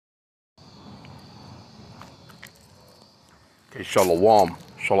Okay, Shalom.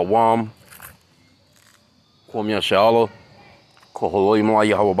 Shalom. Kwam Yashala. Koholoim La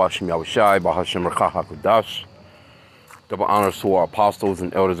Yahweh Bashim Yahushai, Bahashim Rakaha Kudash. Double honors to our apostles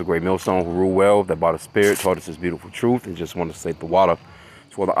and elders of Great Millstone who rule well, that by the Spirit taught us His beautiful truth, and just want to say the water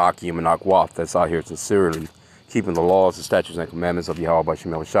to the H.I.M and Akwaf that's out here sincerely, keeping the laws, the statutes, and commandments of Yahweh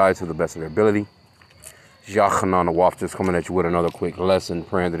Bashim Yahushai to the best of their ability. Yachanan Awaf just coming at you with another quick lesson,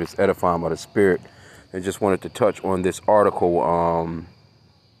 praying that it's edifying by the Spirit. And just wanted to touch on this article.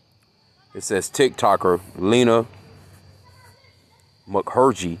 It says TikToker Lina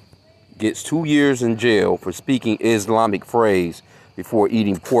Mukherjee gets 2 years in jail for speaking Islamic phrase before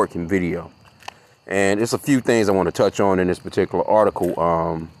eating pork in video. And it's a few things I want to touch on in this particular article.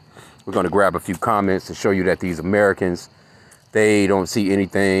 We're going to grab a few comments to show you that these Americans, they don't see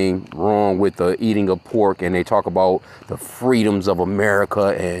anything wrong with the eating of pork, and they talk about the freedoms of America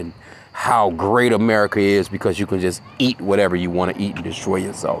and how great America is because you can just eat whatever you want to eat and destroy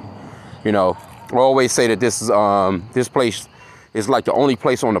yourself. You know, I always say that this is this place is like the only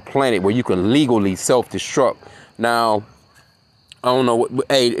place on the planet where you can legally self-destruct. Now, I don't know what,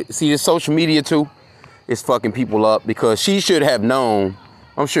 hey, see this social media too is fucking people up, because she should have known.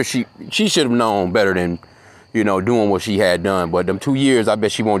 I'm sure she should have known better than, you know, doing what she had done. But them 2 years, I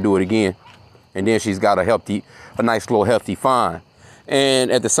bet she won't do it again. And then she's got a nice little hefty fine.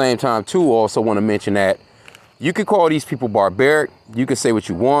 And at the same time, too, also want to mention that you could call these people barbaric. You can say what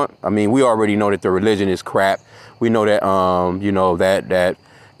you want. I mean, we already know that their religion is crap. We know that, you know, that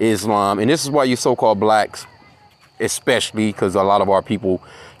Islam, and this is why you so-called blacks, especially because a lot of our people,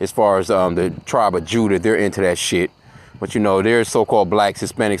 as far as the tribe of Judah, they're into that shit. But, you know, there's so-called blacks,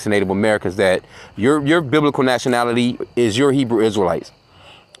 Hispanics, and Native Americans that your biblical nationality is your Hebrew Israelites.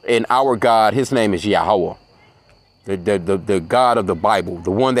 And our God, his name is Yahweh. The God of the Bible,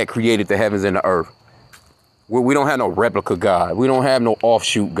 the one that created the heavens and the earth. We don't have no replica God. We don't have no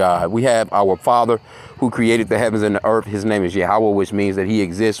offshoot God. We have our Father who created the heavens and the earth. His name is Yahweh, which means that he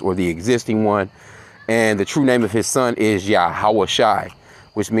exists, or the existing one. And the true name of his son is Yahweh Shai,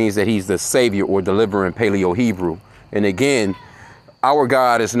 which means that he's the savior or deliverer in Paleo Hebrew. And again, our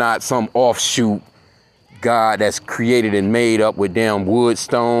God is not some offshoot God that's created and made up with damn wood,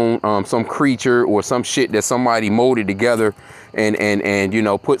 stone, some creature or some shit that somebody molded together and you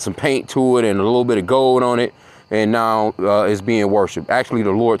know, put some paint to it and a little bit of gold on it, and now it's being worshipped. Actually,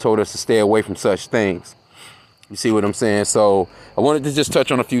 the Lord told us to stay away from such things. You see what I'm saying? So I wanted to just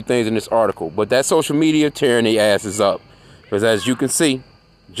touch on a few things in this article, but that social media tearing their asses up, because as you can see,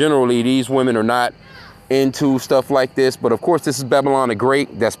 generally these women are not into stuff like this. But of course, this is Babylon the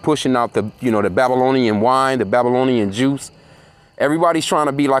Great that's pushing out the, you know, the Babylonian wine, the Babylonian juice. Everybody's trying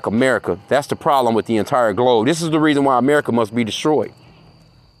to be like America. That's the problem with the entire globe. This is the reason why America must be destroyed.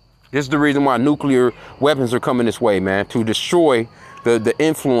 This is the reason why nuclear weapons are coming this way, man, to destroy the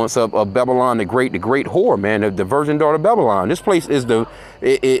influence of Babylon the great whore, man, the virgin daughter of Babylon. This place is the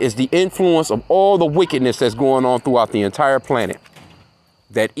influence of all the wickedness that's going on throughout the entire planet.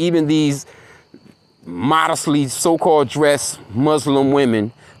 That even these modestly so-called dressed Muslim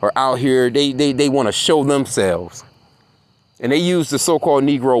women are out here, they want to show themselves. And they use the so-called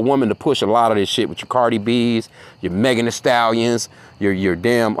Negro woman to push a lot of this shit with your Cardi B's, your Megan Thee Stallions, your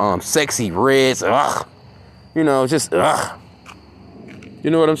damn sexy reds. Ugh. You know, just ugh. You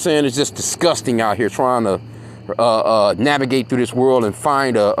know what I'm saying? It's just disgusting out here trying to navigate through this world and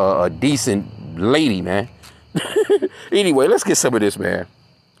find a decent lady, man. Anyway, let's get some of this, man.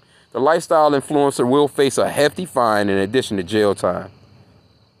 The lifestyle influencer will face a hefty fine in addition to jail time.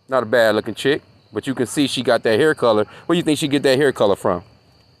 Not a bad looking chick, but you can see she got that hair color. Where do you think she get that hair color from?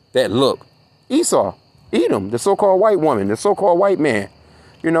 That look. Esau, Edom, the so-called white woman, the so-called white man.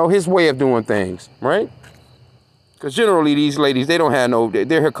 You know, his way of doing things, right? Because generally these ladies, they don't have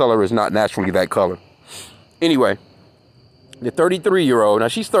their hair color is not naturally that color. Anyway, the 33-year-old, now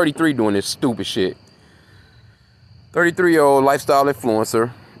she's 33 doing this stupid shit. 33-year-old lifestyle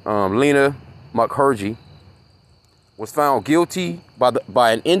influencer, Lina Mukherjee, was found guilty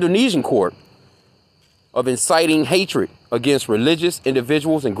by an Indonesian court of inciting hatred against religious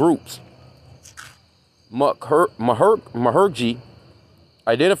individuals and groups. Mukherjee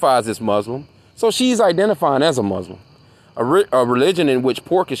identifies as Muslim, so she's identifying as a Muslim, a religion in which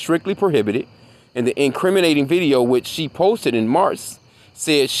pork is strictly prohibited. In the incriminating video which she posted in March,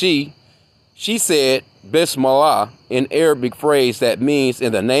 said she said Bismillah, an Arabic phrase that means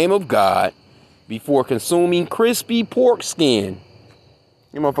in the name of God, before consuming crispy pork skin.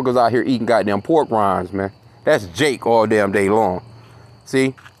 You motherfuckers out here eating goddamn pork rinds, man. That's Jake all damn day long.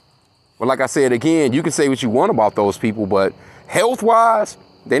 See? But like I said again, you can say what you want about those people, but health-wise,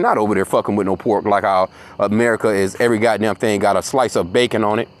 They not over there fucking with no pork like how America is. Every goddamn thing got a slice of bacon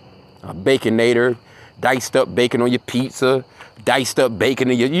on it. A baconator, diced up bacon on your pizza, diced up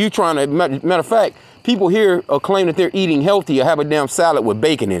bacon in your... You trying to... Matter of fact, people here claim that they're eating healthy or have a damn salad with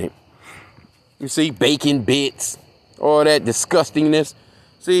bacon in it. You see? Bacon bits. All that disgustingness.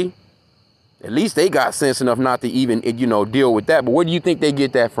 See? At least they got sense enough not to even, you know, deal with that. But where do you think they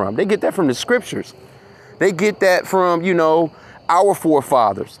get that from? They get that from the scriptures. They get that from, you know, our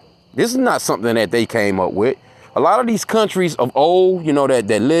forefathers. This is not something that they came up with. A lot of these countries of old, you know, that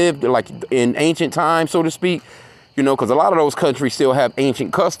lived like in ancient times, so to speak, you know, because a lot of those countries still have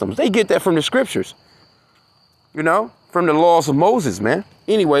ancient customs. They get that from the scriptures, you know, from the laws of Moses, man.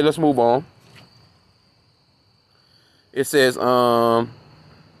 Anyway, let's move on. It says,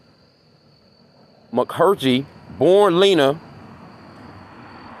 Mukherjee, born Lina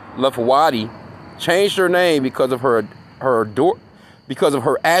Lafawadi, changed her name because of her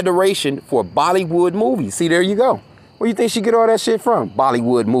adoration for Bollywood movies. See, there you go. Where you think she get all that shit from?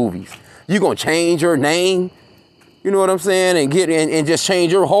 Bollywood movies. You gonna change her name? You know what I'm saying? And just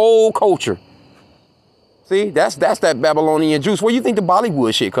change your whole culture. See, that's that Babylonian juice. Where you think the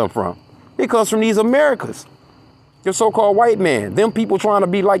Bollywood shit come from? It comes from these Americas. The so-called white man. Them people trying to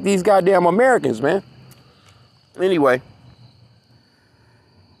be like these goddamn Americans, man. Anyway.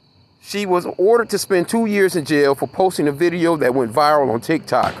 She was ordered to spend 2 years in jail for posting a video that went viral on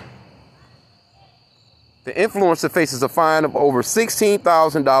TikTok. The influencer faces a fine of over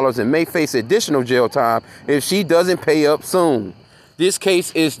 $16,000 and may face additional jail time if she doesn't pay up soon. This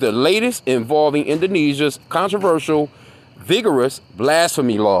case is the latest involving Indonesia's controversial, vigorous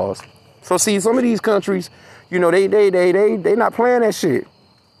blasphemy laws. So see, some of these countries, you know, they not playing that shit.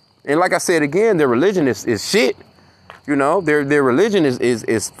 And like I said again, their religion is shit. You know, their religion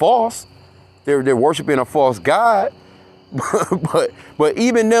is false. They're worshiping a false god. but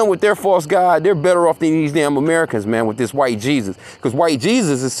even them with their false god, they're better off than these damn Americans, man, with this white Jesus. Because white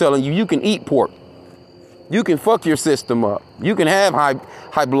Jesus is telling you can eat pork. You can fuck your system up. You can have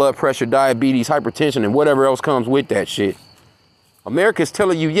high blood pressure, diabetes, hypertension, and whatever else comes with that shit. America's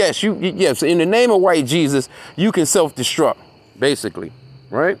telling you, yes, in the name of white Jesus, you can self-destruct, basically,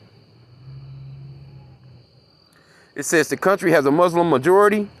 right? It says the country has a Muslim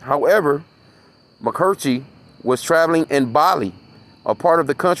majority. However, Mukherjee was traveling in Bali, a part of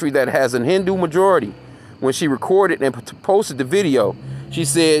the country that has a Hindu majority. When she recorded and posted the video, she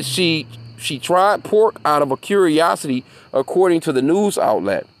said she tried pork out of a curiosity, according to the news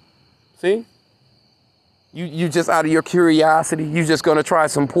outlet. See? You just out of your curiosity, you just gonna try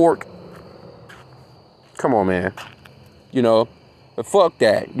some pork? Come on, man. You know, fuck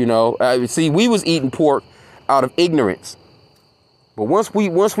that. You know, see, we was eating pork out of ignorance, but once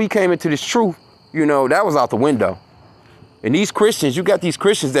we came into this truth, you know, that was out the window. And these Christians, you got these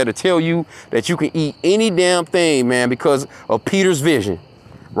Christians that'll tell you that you can eat any damn thing, man, because of Peter's vision.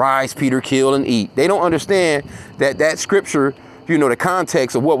 Rise, Peter, kill, and eat. They don't understand that scripture, you know, the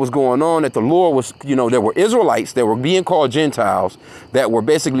context of what was going on, that the Lord was, you know, there were Israelites that were being called Gentiles that were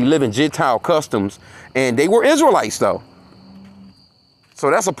basically living Gentile customs, and they were Israelites, though. So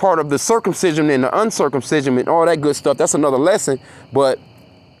that's a part of the circumcision and the uncircumcision and all that good stuff. That's another lesson. But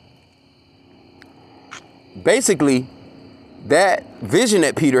basically, that vision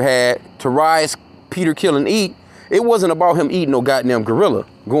that Peter had to rise, Peter, kill, and eat, it wasn't about him eating no goddamn gorilla,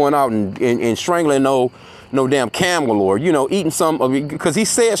 going out and strangling no damn camel, or, you know, eating some of it, because he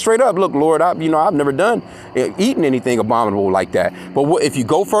said straight up, look, Lord, I've never done eaten anything abominable like that. But if you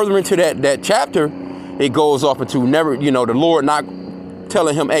go further into that chapter, it goes off into never, you know, the Lord not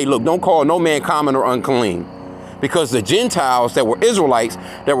telling him, hey, look, don't call no man common or unclean. Because the Gentiles that were Israelites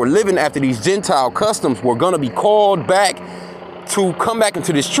that were living after these Gentile customs were going to be called back to come back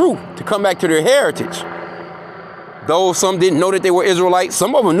into this truth, to come back to their heritage. Though some didn't know that they were Israelites,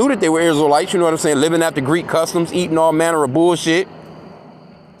 some of them knew that they were Israelites, you know what I'm saying, living after Greek customs, eating all manner of bullshit.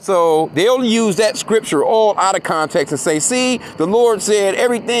 So they'll use that scripture all out of context and say, see, the Lord said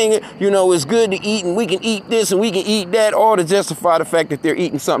everything, you know, is good to eat, and we can eat this and we can eat that, all to justify the fact that they're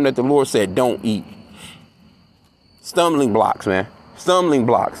eating something that the Lord said don't eat. Stumbling blocks, man. Stumbling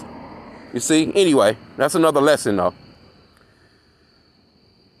blocks. You see? Anyway, that's another lesson, though.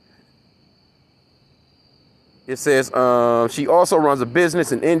 It says she also runs a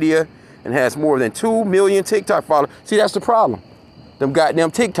business in India and has more than 2 million TikTok followers. See, that's the problem. Them goddamn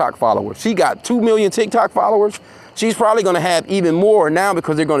TikTok followers. She got 2 million TikTok followers. She's probably going to have even more now,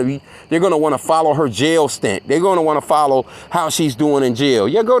 because they're going to want to follow her jail stint. They're going to want to follow how she's doing in jail.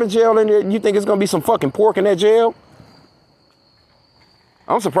 Yeah, go to jail and you think it's going to be some fucking pork in that jail?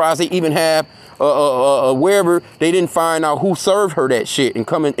 I'm surprised they even have wherever they didn't find out who served her that shit and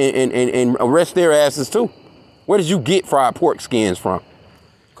come and arrest their asses too. Where did you get fried pork skins from?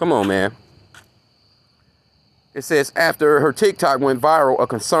 Come on, man. It says, after her TikTok went viral, a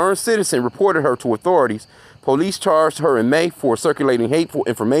concerned citizen reported her to authorities. Police charged her in May for circulating hateful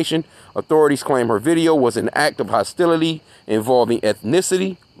information. Authorities claim her video was an act of hostility involving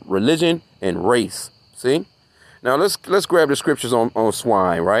ethnicity, religion, and race. See? Now let's grab the scriptures on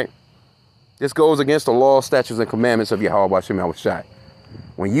swine, right? This goes against the law, statutes, and commandments of Yahweh Hashem Shai.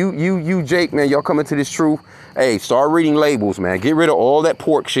 When you Jake, man, y'all come into this truth, hey, start reading labels, man. Get rid of all that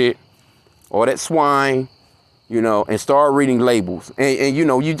pork shit, all that swine, you know, and start reading labels. And you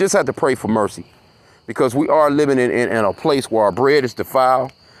know, you just have to pray for mercy, because we are living in a place where our bread is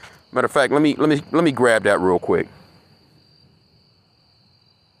defiled. Matter of fact, let me grab that real quick.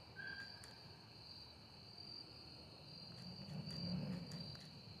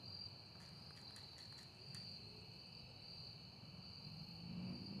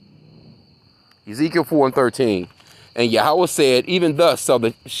 Ezekiel 4:13. And Yahweh said, even thus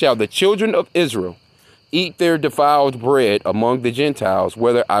shall the children of Israel eat their defiled bread among the Gentiles,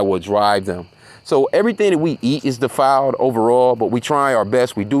 whether I will drive them. So everything that we eat is defiled overall, but we try our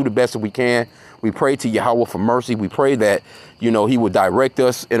best. We do the best that we can. We pray to Yahweh for mercy. We pray that, you know, he will direct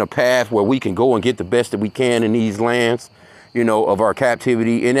us in a path where we can go and get the best that we can in these lands, you know, of our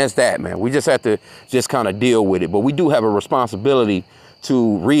captivity. And that's that, man. We just have to just kind of deal with it. But we do have a responsibility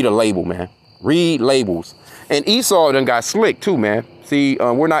to read a label, man. Read labels. And Esau done got slick too, man. See,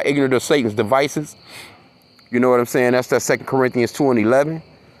 we're not ignorant of Satan's devices. You know what I'm saying? That's that 2 Corinthians 2:11.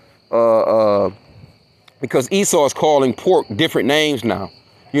 Because Esau is calling pork different names now.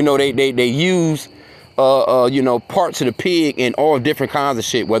 You know, they use, you know, parts of the pig in all different kinds of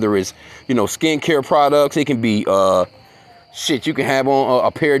shit, whether it's, you know, skincare products. It can be shit, you can have on a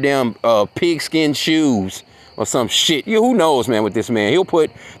pair of damn pig skin shoes or some shit. Who knows, man, with this man. He'll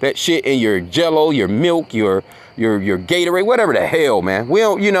put that shit in your Jello, your milk, your Gatorade, whatever the hell, man. We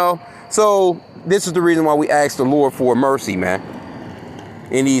don't, you know. So this is the reason why we ask the Lord for mercy, man,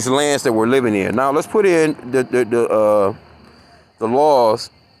 in these lands that we're living in. Now let's put in the laws.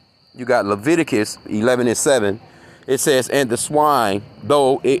 You got Leviticus 11:7. It says, and the swine,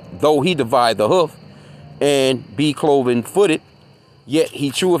 though he divide the hoof and be cloven footed, yet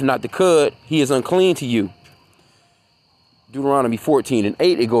he cheweth not the cud, he is unclean to you. Deuteronomy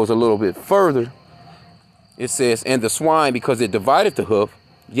 14:8, it goes a little bit further. It says, and the swine, because it divideth the hoof,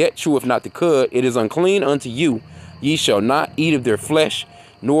 yet cheweth not the cud, it is unclean unto you. Ye shall not eat of their flesh,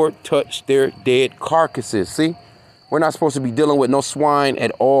 nor touch their dead carcasses. See, we're not supposed to be dealing with no swine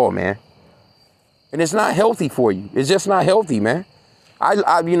at all, man. And it's not healthy for you. It's just not healthy, man.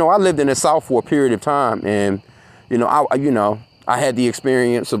 You know, I lived in the South for a period of time, and you know, I had the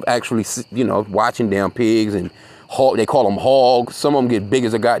experience of actually, you know, watching damn pigs and they call them hogs. Some of them get big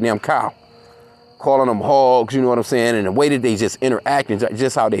as a goddamn cow. Calling them hogs, you know what I'm saying? And the way that they just interact and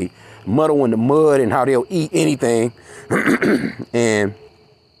just how they muddle in the mud and how they'll eat anything. And,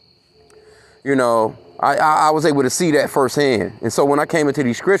 you know, I was able to see that firsthand. And so when I came into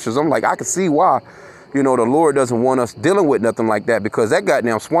these scriptures, I'm like, I can see why, you know, the Lord doesn't want us dealing with nothing like that, because that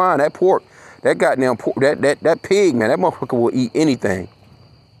goddamn swine, that pork, that goddamn pork, that pig, man, that motherfucker will eat anything.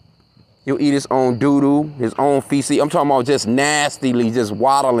 He'll eat his own doo-doo, his own feces. I'm talking about just nastily, just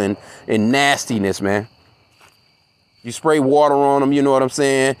waddling in nastiness, man. You spray water on them, you know what I'm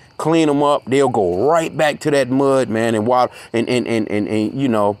saying? Clean them up. They'll go right back to that mud, man, and waddle, and you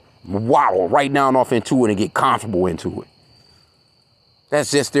know, waddle right down off into it and get comfortable into it.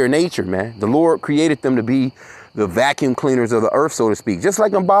 That's just their nature, man. The Lord created them to be the vacuum cleaners of the earth, so to speak, just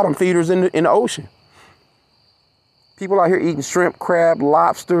like them bottom feeders in the ocean. People out here eating shrimp, crab,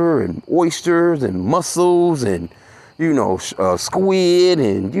 lobster, and oysters, and mussels, and, you know, squid,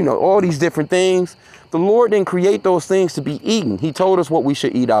 and, you know, all these different things. The Lord didn't create those things to be eaten. He told us what we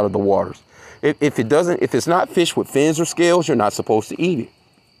should eat out of the waters. If it's not fish with fins or scales, you're not supposed to eat it.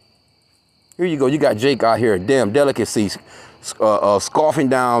 Here you go. You got Jake out here, damn delicacies, scoffing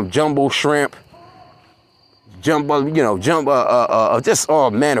down jumbo shrimp, just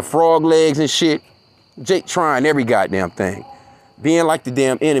all man of frog legs and shit. Jake trying every goddamn thing, being like the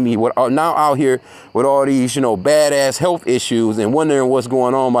damn enemy. Now out here with all these, you know, badass health issues and wondering what's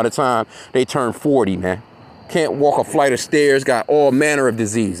going on by the time they turn 40, man. Can't walk a flight of stairs, got all manner of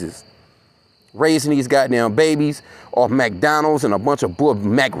diseases. Raising these goddamn babies off McDonald's and a bunch of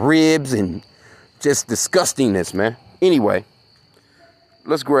Mac ribs and just disgustingness, man. Anyway,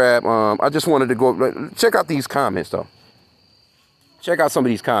 let's grab, I just wanted to go, check out these comments though. Check out some of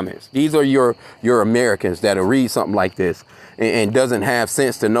these comments. These are your Americans that'll read something like this and doesn't have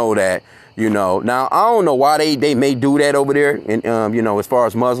sense to know that, you know. Now, I don't know why they may do that over there. And, you know, as far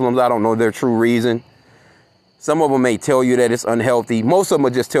as Muslims, I don't know their true reason. Some of them may tell you that it's unhealthy. Most of them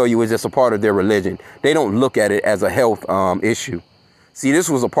will just tell you it's just a part of their religion. They don't look at it as a health issue. See, this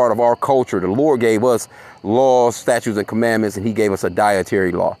was a part of our culture. The Lord gave us laws, statutes, and commandments, and he gave us a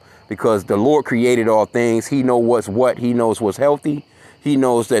dietary law. Because the Lord created all things. He knows what's what. He knows what's healthy. He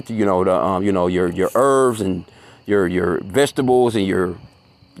knows that, you know, your herbs and your vegetables and your,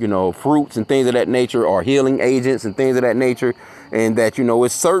 you know, fruits and things of that nature are healing agents and things of that nature. And that, you know,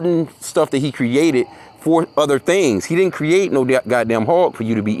 it's certain stuff that he created for other things. He didn't create no goddamn hog for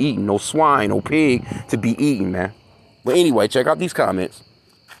you to be eating, no swine, no pig to be eating, man. But anyway, check out these comments.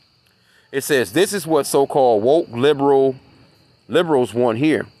 It says, this is what so-called woke liberals want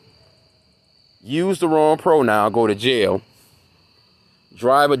here. Use the wrong pronoun, go to jail.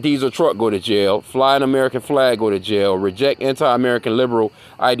 Drive a diesel truck, go to jail. Fly an American flag, go to jail. Reject anti-American liberal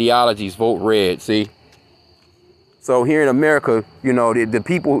ideologies, vote red. See? So here in America, you know, the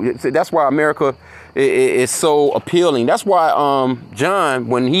people, that's why America is so appealing. That's why John,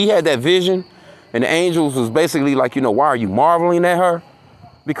 when he had that vision and the angels was basically like, you know, why are you marveling at her?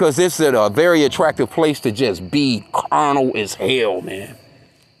 Because it's a very attractive place to just be carnal as hell, man.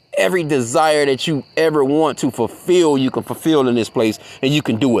 Every desire that you ever want to fulfill, you can fulfill in this place, and you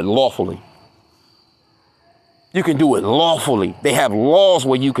can do it lawfully. You can do it lawfully. They have laws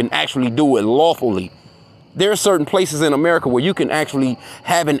where you can actually do it lawfully. There are certain places in America where you can actually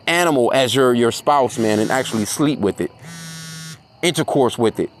have an animal as your spouse, man, and actually sleep with it, intercourse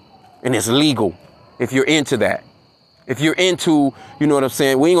with it, and it's legal if you're into that. If you're into, you know what I'm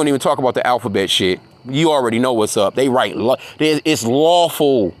saying? We ain't gonna even talk about the alphabet shit. You already know what's up. They write, it's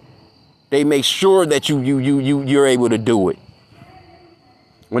lawful. They make sure that you're able to do it.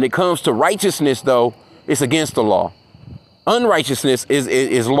 When it comes to righteousness, though, it's against the law. Unrighteousness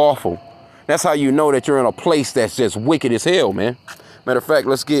is lawful. That's how you know that you're in a place that's just wicked as hell, man. Matter of fact,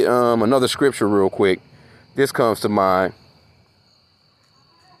 let's get another scripture real quick. This comes to mind.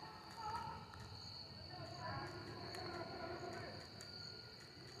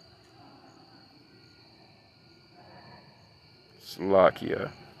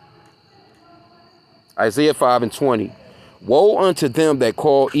 Slovakia. Isaiah 5:20. Woe unto them that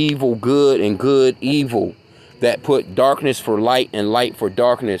call evil good and good evil, that put darkness for light and light for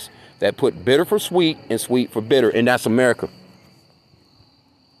darkness, that put bitter for sweet and sweet for bitter. And that's America.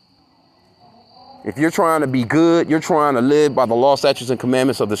 If you're trying to be good, you're trying to live by the law, statutes, and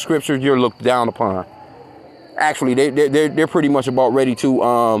commandments of the scriptures, you're looked down upon. Actually, they're pretty much about ready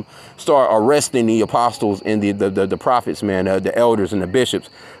to start arresting the apostles and the prophets, man, the elders and the bishops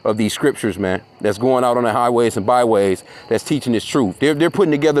of these scriptures, man, that's going out on the highways and byways, that's teaching this truth. They're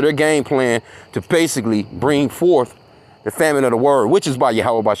putting together their game plan to basically bring forth the famine of the word, which is by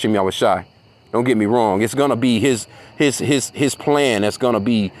Yahweh B'Shem Yahweh Shai. Don't get me wrong. It's going to be his plan that's going to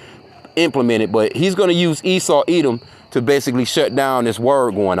be implemented, but he's going to use Esau, Edom to basically shut down this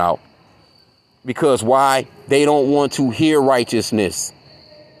word going out. Because why? They don't want to hear righteousness.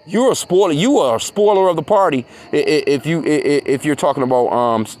 You're a spoiler. You are a spoiler of the party if you're talking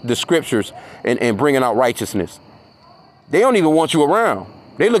about the scriptures and bringing out righteousness. They don't even want you around.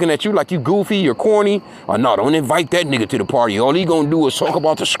 They looking at you like you goofy, you're corny. Or no, don't invite that nigga to the party. All he gonna do is talk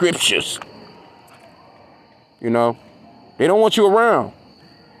about the scriptures. You know, they don't want you around.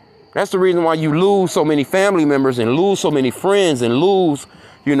 That's the reason why you lose so many family members and lose so many friends and lose,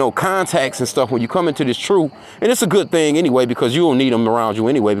 you know, contacts and stuff when you come into this truth. And it's a good thing anyway, because you don't need them around you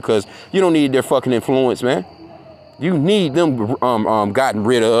anyway, because you don't need their fucking influence, man. You need them gotten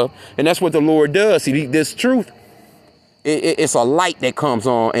rid of. And that's what the Lord does. See, this truth, it's a light that comes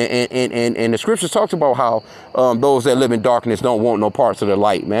on. And the scriptures talks about how those that live in darkness don't want no parts of the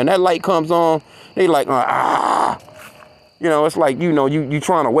light, man. That light comes on, they like, You know, it's like, you know, you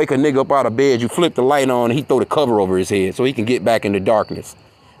trying to wake a nigga up out of bed, you flip the light on, and he throw the cover over his head so he can get back in the darkness.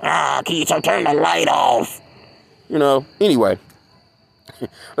 Can you turn the light off? You know, anyway,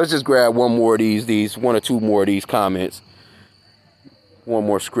 let's just grab one more of these one or two more of these comments. One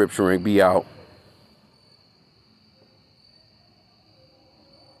more scripture and be out.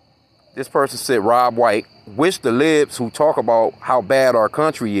 This person said, Rob White, wish the libs who talk about how bad our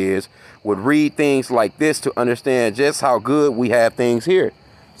country is would read things like this to understand just how good we have things here.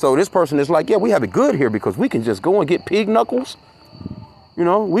 So this person is like, yeah, we have it good here because we can just go and get pig knuckles. You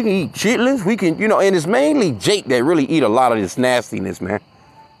know, we can eat chitlins. We can, you know, and it's mainly Jake that really eat a lot of this nastiness, man.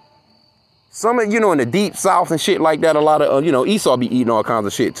 Some of, you know, in the deep south and shit like that, a lot of, you know, Esau be eating all kinds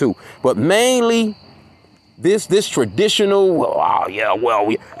of shit too. But mainly this traditional, oh yeah, well,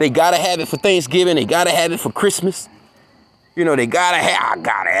 they gotta have it for Thanksgiving, they gotta have it for Christmas. You know, I gotta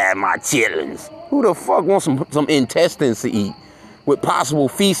have my chitlins. Who the fuck wants some intestines to eat with possible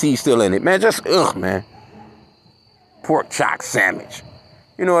feces still in it? Man, just, ugh, man. Pork chock sandwich.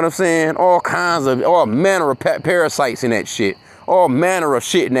 You know what I'm saying? All manner of parasites in that shit. All manner of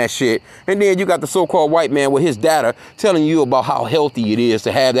shit in that shit. And then you got the so-called white man with his data telling you about how healthy it is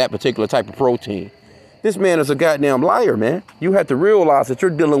to have that particular type of protein. This man is a goddamn liar, man. You have to realize that you're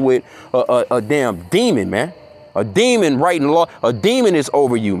dealing with a damn demon, man. A demon writing law. A demon is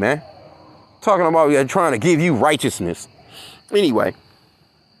over you, man. Talking about trying to give you righteousness. Anyway,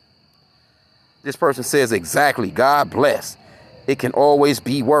 this person says exactly, God bless. It can always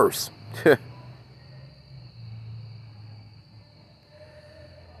be worse.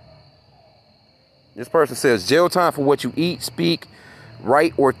 This person says jail time for what you eat, speak,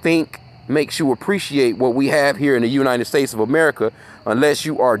 write, or think makes you appreciate what we have here in the United States of America, unless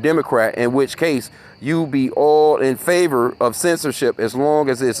you are a Democrat, in which case you be all in favor of censorship as long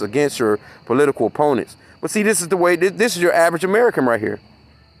as it's against your political opponents. But see, this is the way, this is your average American right here.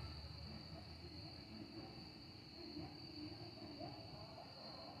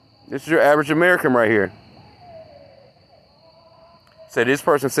 This is your average American right here. So this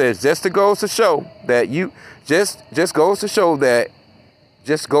person says, just goes to show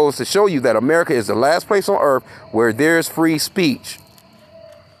you that America is the last place on earth where there's free speech.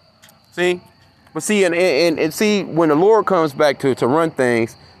 See? But see, and see, when the Lord comes back to run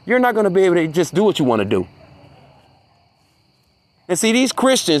things, you're not going to be able to just do what you want to do. And see, these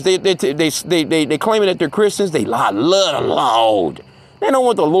Christians, they claiming that they're Christians, they love the Lord. They don't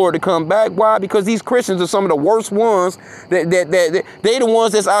want the Lord to come back. Why? Because these Christians are some of the worst ones. They the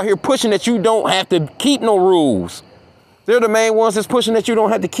ones that's out here pushing that you don't have to keep no rules. They're the main ones that's pushing that you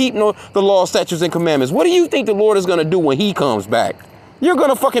don't have to keep the law, statutes, and commandments. What do you think the Lord is going to do when he comes back? You're going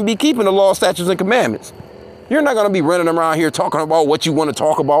to fucking be keeping the law, statutes, and commandments. You're not going to be running around here talking about what you want to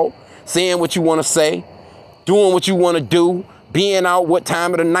talk about, saying what you want to say, doing what you want to do, being out what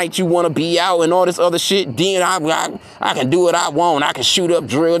time of the night you want to be out and all this other shit. Then I can do what I want. I can shoot up,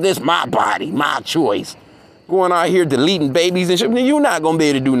 drill. This my body, my choice. Going out here deleting babies and shit. You're not going to be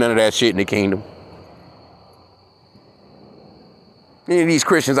able to do none of that shit in the kingdom. Any of these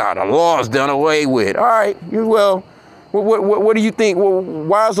Christians are the law's done away with. All right, well, what do you think? Well,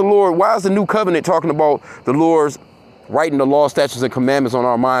 why is the new covenant talking about the Lord's writing the law, statutes, and commandments on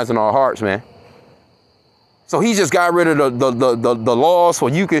our minds and our hearts, man? So he just got rid of the laws so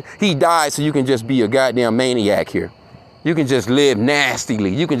he died so you can just be a goddamn maniac here. You can just live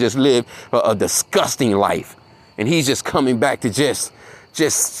nastily. You can just live a disgusting life. And he's just coming back to just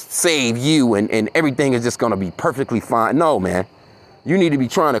save you and everything is just going to be perfectly fine. No, man. You need to be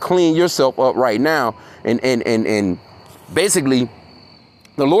trying to clean yourself up right now. And basically,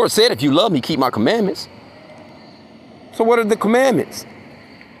 the Lord said, if you love me, keep my commandments. So what are the commandments?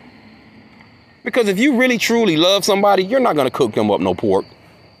 Because if you really truly love somebody, you're not going to cook them up no pork.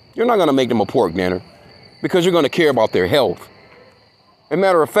 You're not going to make them a pork dinner because you're going to care about their health. As a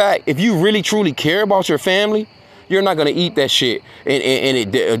matter of fact, if you really truly care about your family, you're not going to eat that shit and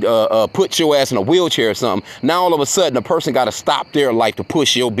it put your ass in a wheelchair or something. Now all of a sudden, a person got to stop their life to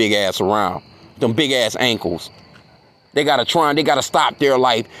push your big ass around. Them big ass ankles. They got to stop their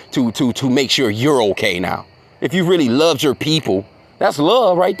life to make sure you're okay now. If you really loved your people, that's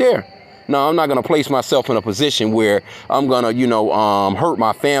love right there. No, I'm not going to place myself in a position where I'm going to, hurt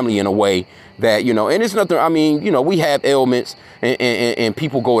my family in a way that, and it's nothing. I mean, we have ailments and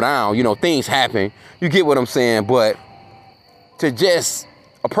people go down, things happen. You get what I'm saying? But to just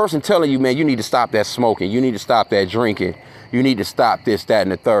a person telling you, man, you need to stop that smoking. You need to stop that drinking. You need to stop this, that,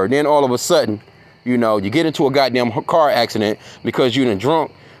 and the third. Then all of a sudden, you get into a goddamn car accident because you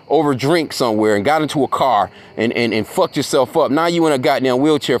done overdrink somewhere and got into a car and fucked yourself up. Now you in a goddamn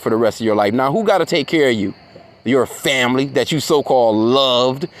wheelchair for the rest of your life. Now who got to take care of you? Your family that you so-called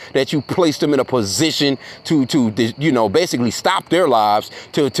loved, that you placed them in a position to basically stop their lives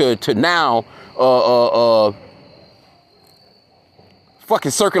to now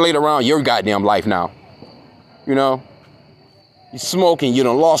fucking circulate around your goddamn life now. You smoking, you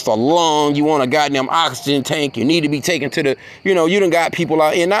done lost a lung, you want a goddamn oxygen tank, you need to be taken to the, you done got people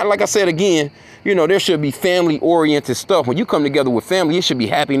out. And not, like I said again, there should be family-oriented stuff. When you come together with family, it should be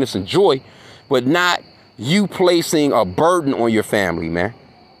happiness and joy, but not you placing a burden on your family, man.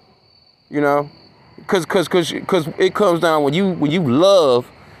 Because it comes down when you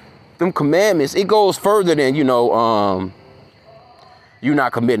love them commandments, it goes further than, you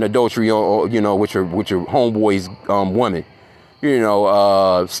not committing adultery or with your homeboy's woman.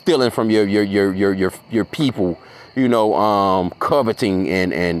 stealing from your people, coveting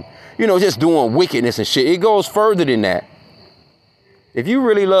and just doing wickedness and shit. It goes further than that. If you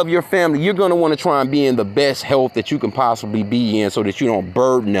really love your family, you're going to want to try and be in the best health that you can possibly be in so that you don't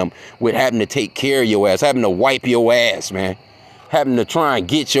burden them with having to take care of your ass, having to wipe your ass, man. Having to try and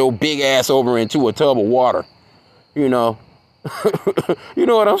get your big ass over into a tub of water, You know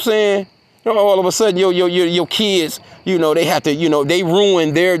what I'm saying? All of a sudden, your kids, they have to, they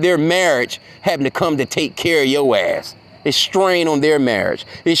ruin their marriage having to come to take care of your ass. It's strain on their marriage.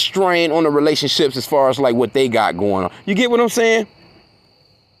 It's strain on the relationships as far as like what they got going on. You get what I'm saying?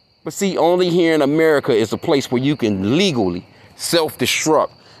 But see, only here in America is a place where you can legally self-destruct,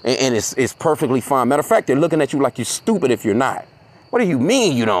 and it's perfectly fine. Matter of fact, they're looking at you like you're stupid if you're not. What do you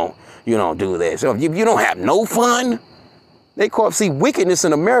mean you don't do this? So you don't have no fun? See, wickedness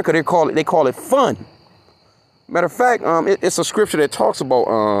in America, they call it fun. Matter of fact, it's a scripture that talks about,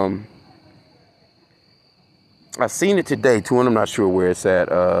 I seen it today too, and I'm not sure where it's at.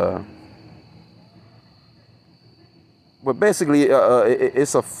 But basically,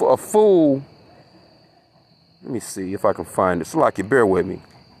 it's a fool. Let me see if I can find it. Slacky, bear with me.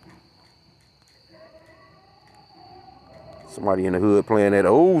 Somebody in the hood playing that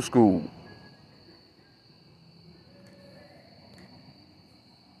old school.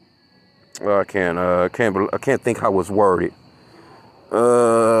 I can't think how it's worded.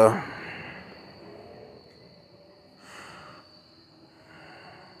 Trying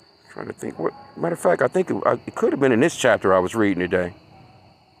to think what. Matter of fact, I think it could have been in this chapter I was reading today.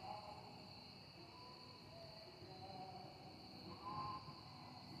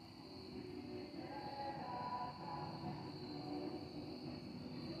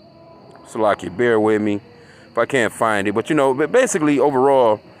 So like you bear with me if I can't find it. But but basically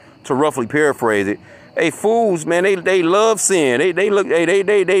overall, to roughly paraphrase it, hey, fools, man, they love sin. They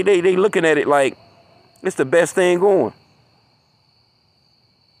looking at it like it's the best thing going.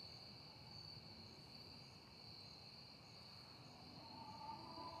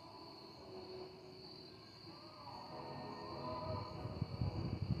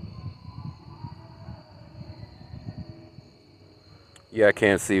 Yeah, I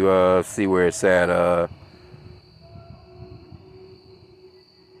can't see where it's at.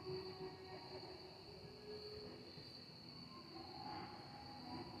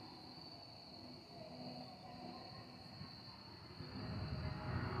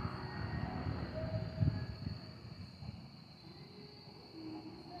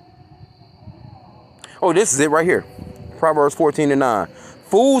 Oh, this is it right here. Proverbs 14:9.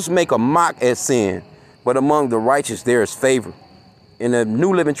 Fools make a mock at sin, but among the righteous there is favor. In the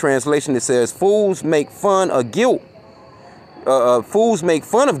New Living Translation, it says, fools make fun of guilt. Fools make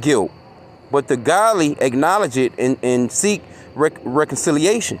fun of guilt, but the godly acknowledge it and seek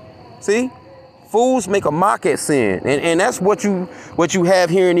reconciliation. See? Fools make a mock at sin. And that's what you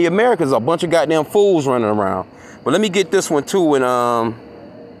have here in the Americas, a bunch of goddamn fools running around. But let me get this one too, and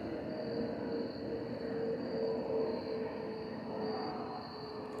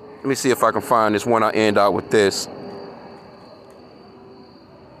let me see if I can find this one. I'll end out with this.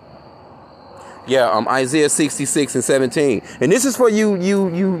 Yeah, Isaiah 66:17. And this is for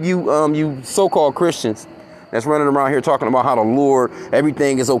you so-called Christians that's running around here talking about how the Lord,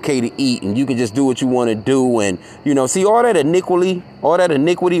 everything is okay to eat and you can just do what you want to do. And, see all that iniquity, all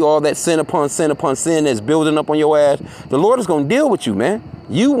that sin upon sin that's building up on your ass. The Lord is going to deal with you, man.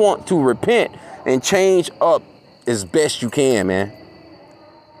 You want to repent and change up as best you can, man.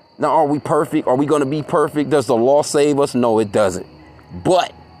 Now, are we perfect? Are we going to be perfect? Does the law save us? No, it doesn't.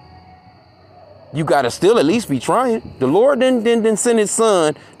 But you got to still at least be trying. The Lord didn't send his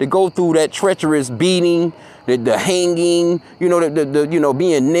son to go through that treacherous beating, the hanging,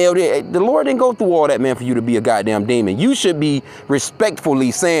 being nailed. The Lord didn't go through all that, man, for you to be a goddamn demon. You should be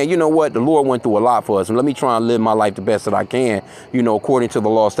respectfully saying, you know what, the Lord went through a lot for us, and let me try and live my life the best that I can, according to the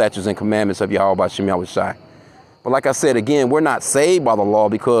law, statutes, and commandments of Yahweh H.I.M. But like I said, again, we're not saved by the law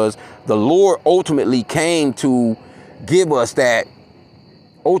because the Lord ultimately came to give us that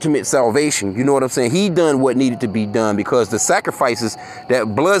ultimate salvation. You know what I'm saying? He done what needed to be done because the sacrifices,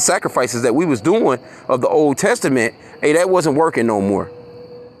 that blood sacrifices that we was doing of the Old Testament, hey, that wasn't working no more.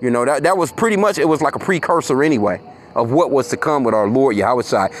 That was pretty much, it was like a precursor anyway of what was to come with our Lord Yahweh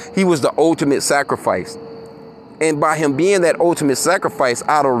Shai. He was the ultimate sacrifice. And by him being that ultimate sacrifice,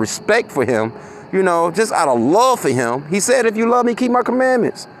 out of respect for him, just out of love for him, he said, if you love me, keep my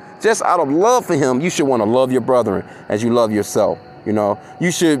commandments. Just out of love for him, you should want to love your brethren as you love yourself.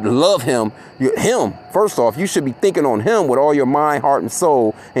 You should love him. First off, you should be thinking on him with all your mind, heart, and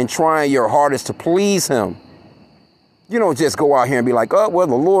soul and trying your hardest to please him. You don't just go out here and be like, oh, well,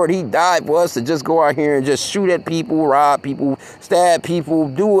 the Lord, he died for us to just go out here and just shoot at people, rob people, stab people,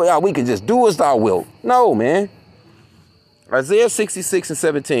 do it. We can just do as thou wilt. No, man. Isaiah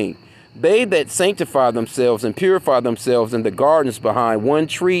 66:17. They that sanctify themselves and purify themselves in the gardens behind one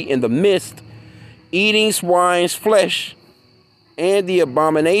tree in the midst, eating swine's flesh, and the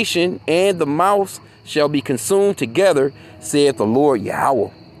abomination and the mouse shall be consumed together, saith the Lord Yahweh.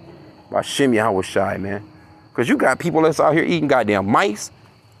 H.I.M Yahweh Shai, man. Because you got people that's out here eating goddamn mice,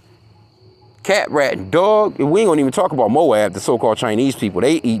 cat, rat, and dog. We ain't gonna even talk about Moab, the so-called Chinese people.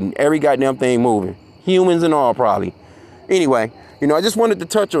 They eating every goddamn thing moving. Humans and all, probably. Anyway, I just wanted to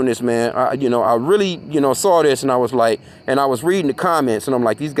touch on this, man. I really, saw this and I was like, and I was reading the comments and I'm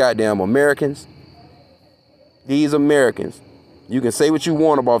like, these goddamn Americans, these Americans, you can say what you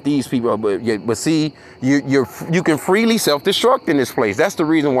want about these people, but see, you can freely self-destruct in this place. That's the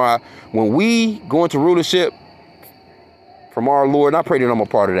reason why when we go into rulership from our Lord, and I pray that I'm a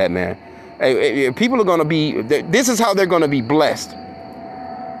part of that, man. Hey, people are going to be, this is how they're going to be blessed.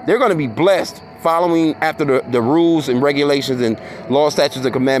 They're going to be blessed following after the rules and regulations and law, statutes,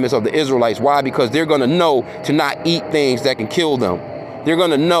 and commandments of the Israelites. Why? Because they're going to know to not eat things that can kill them. They're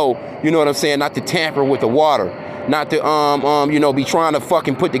going to know, you know what I'm saying, not to tamper with the water. Not to, be trying to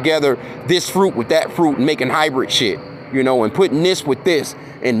fucking put together this fruit with that fruit and making hybrid shit, and putting this with this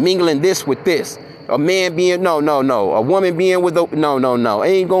and mingling this with this. A man being, no. A woman being with, no.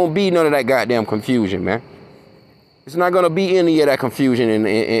 Ain't gonna be none of that goddamn confusion, man. It's not gonna be any of that confusion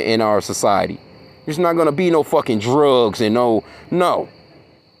in our society. There's not gonna be no fucking drugs and no.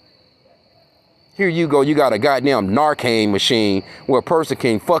 Here you go, you got a goddamn Narcan machine where a person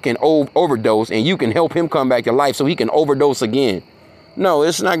can fucking overdose and you can help him come back to life so he can overdose again. No,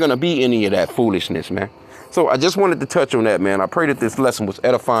 it's not gonna be any of that foolishness, man. So I just wanted to touch on that, man. I pray that this lesson was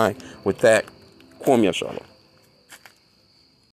edifying with that. Kwam Yashala.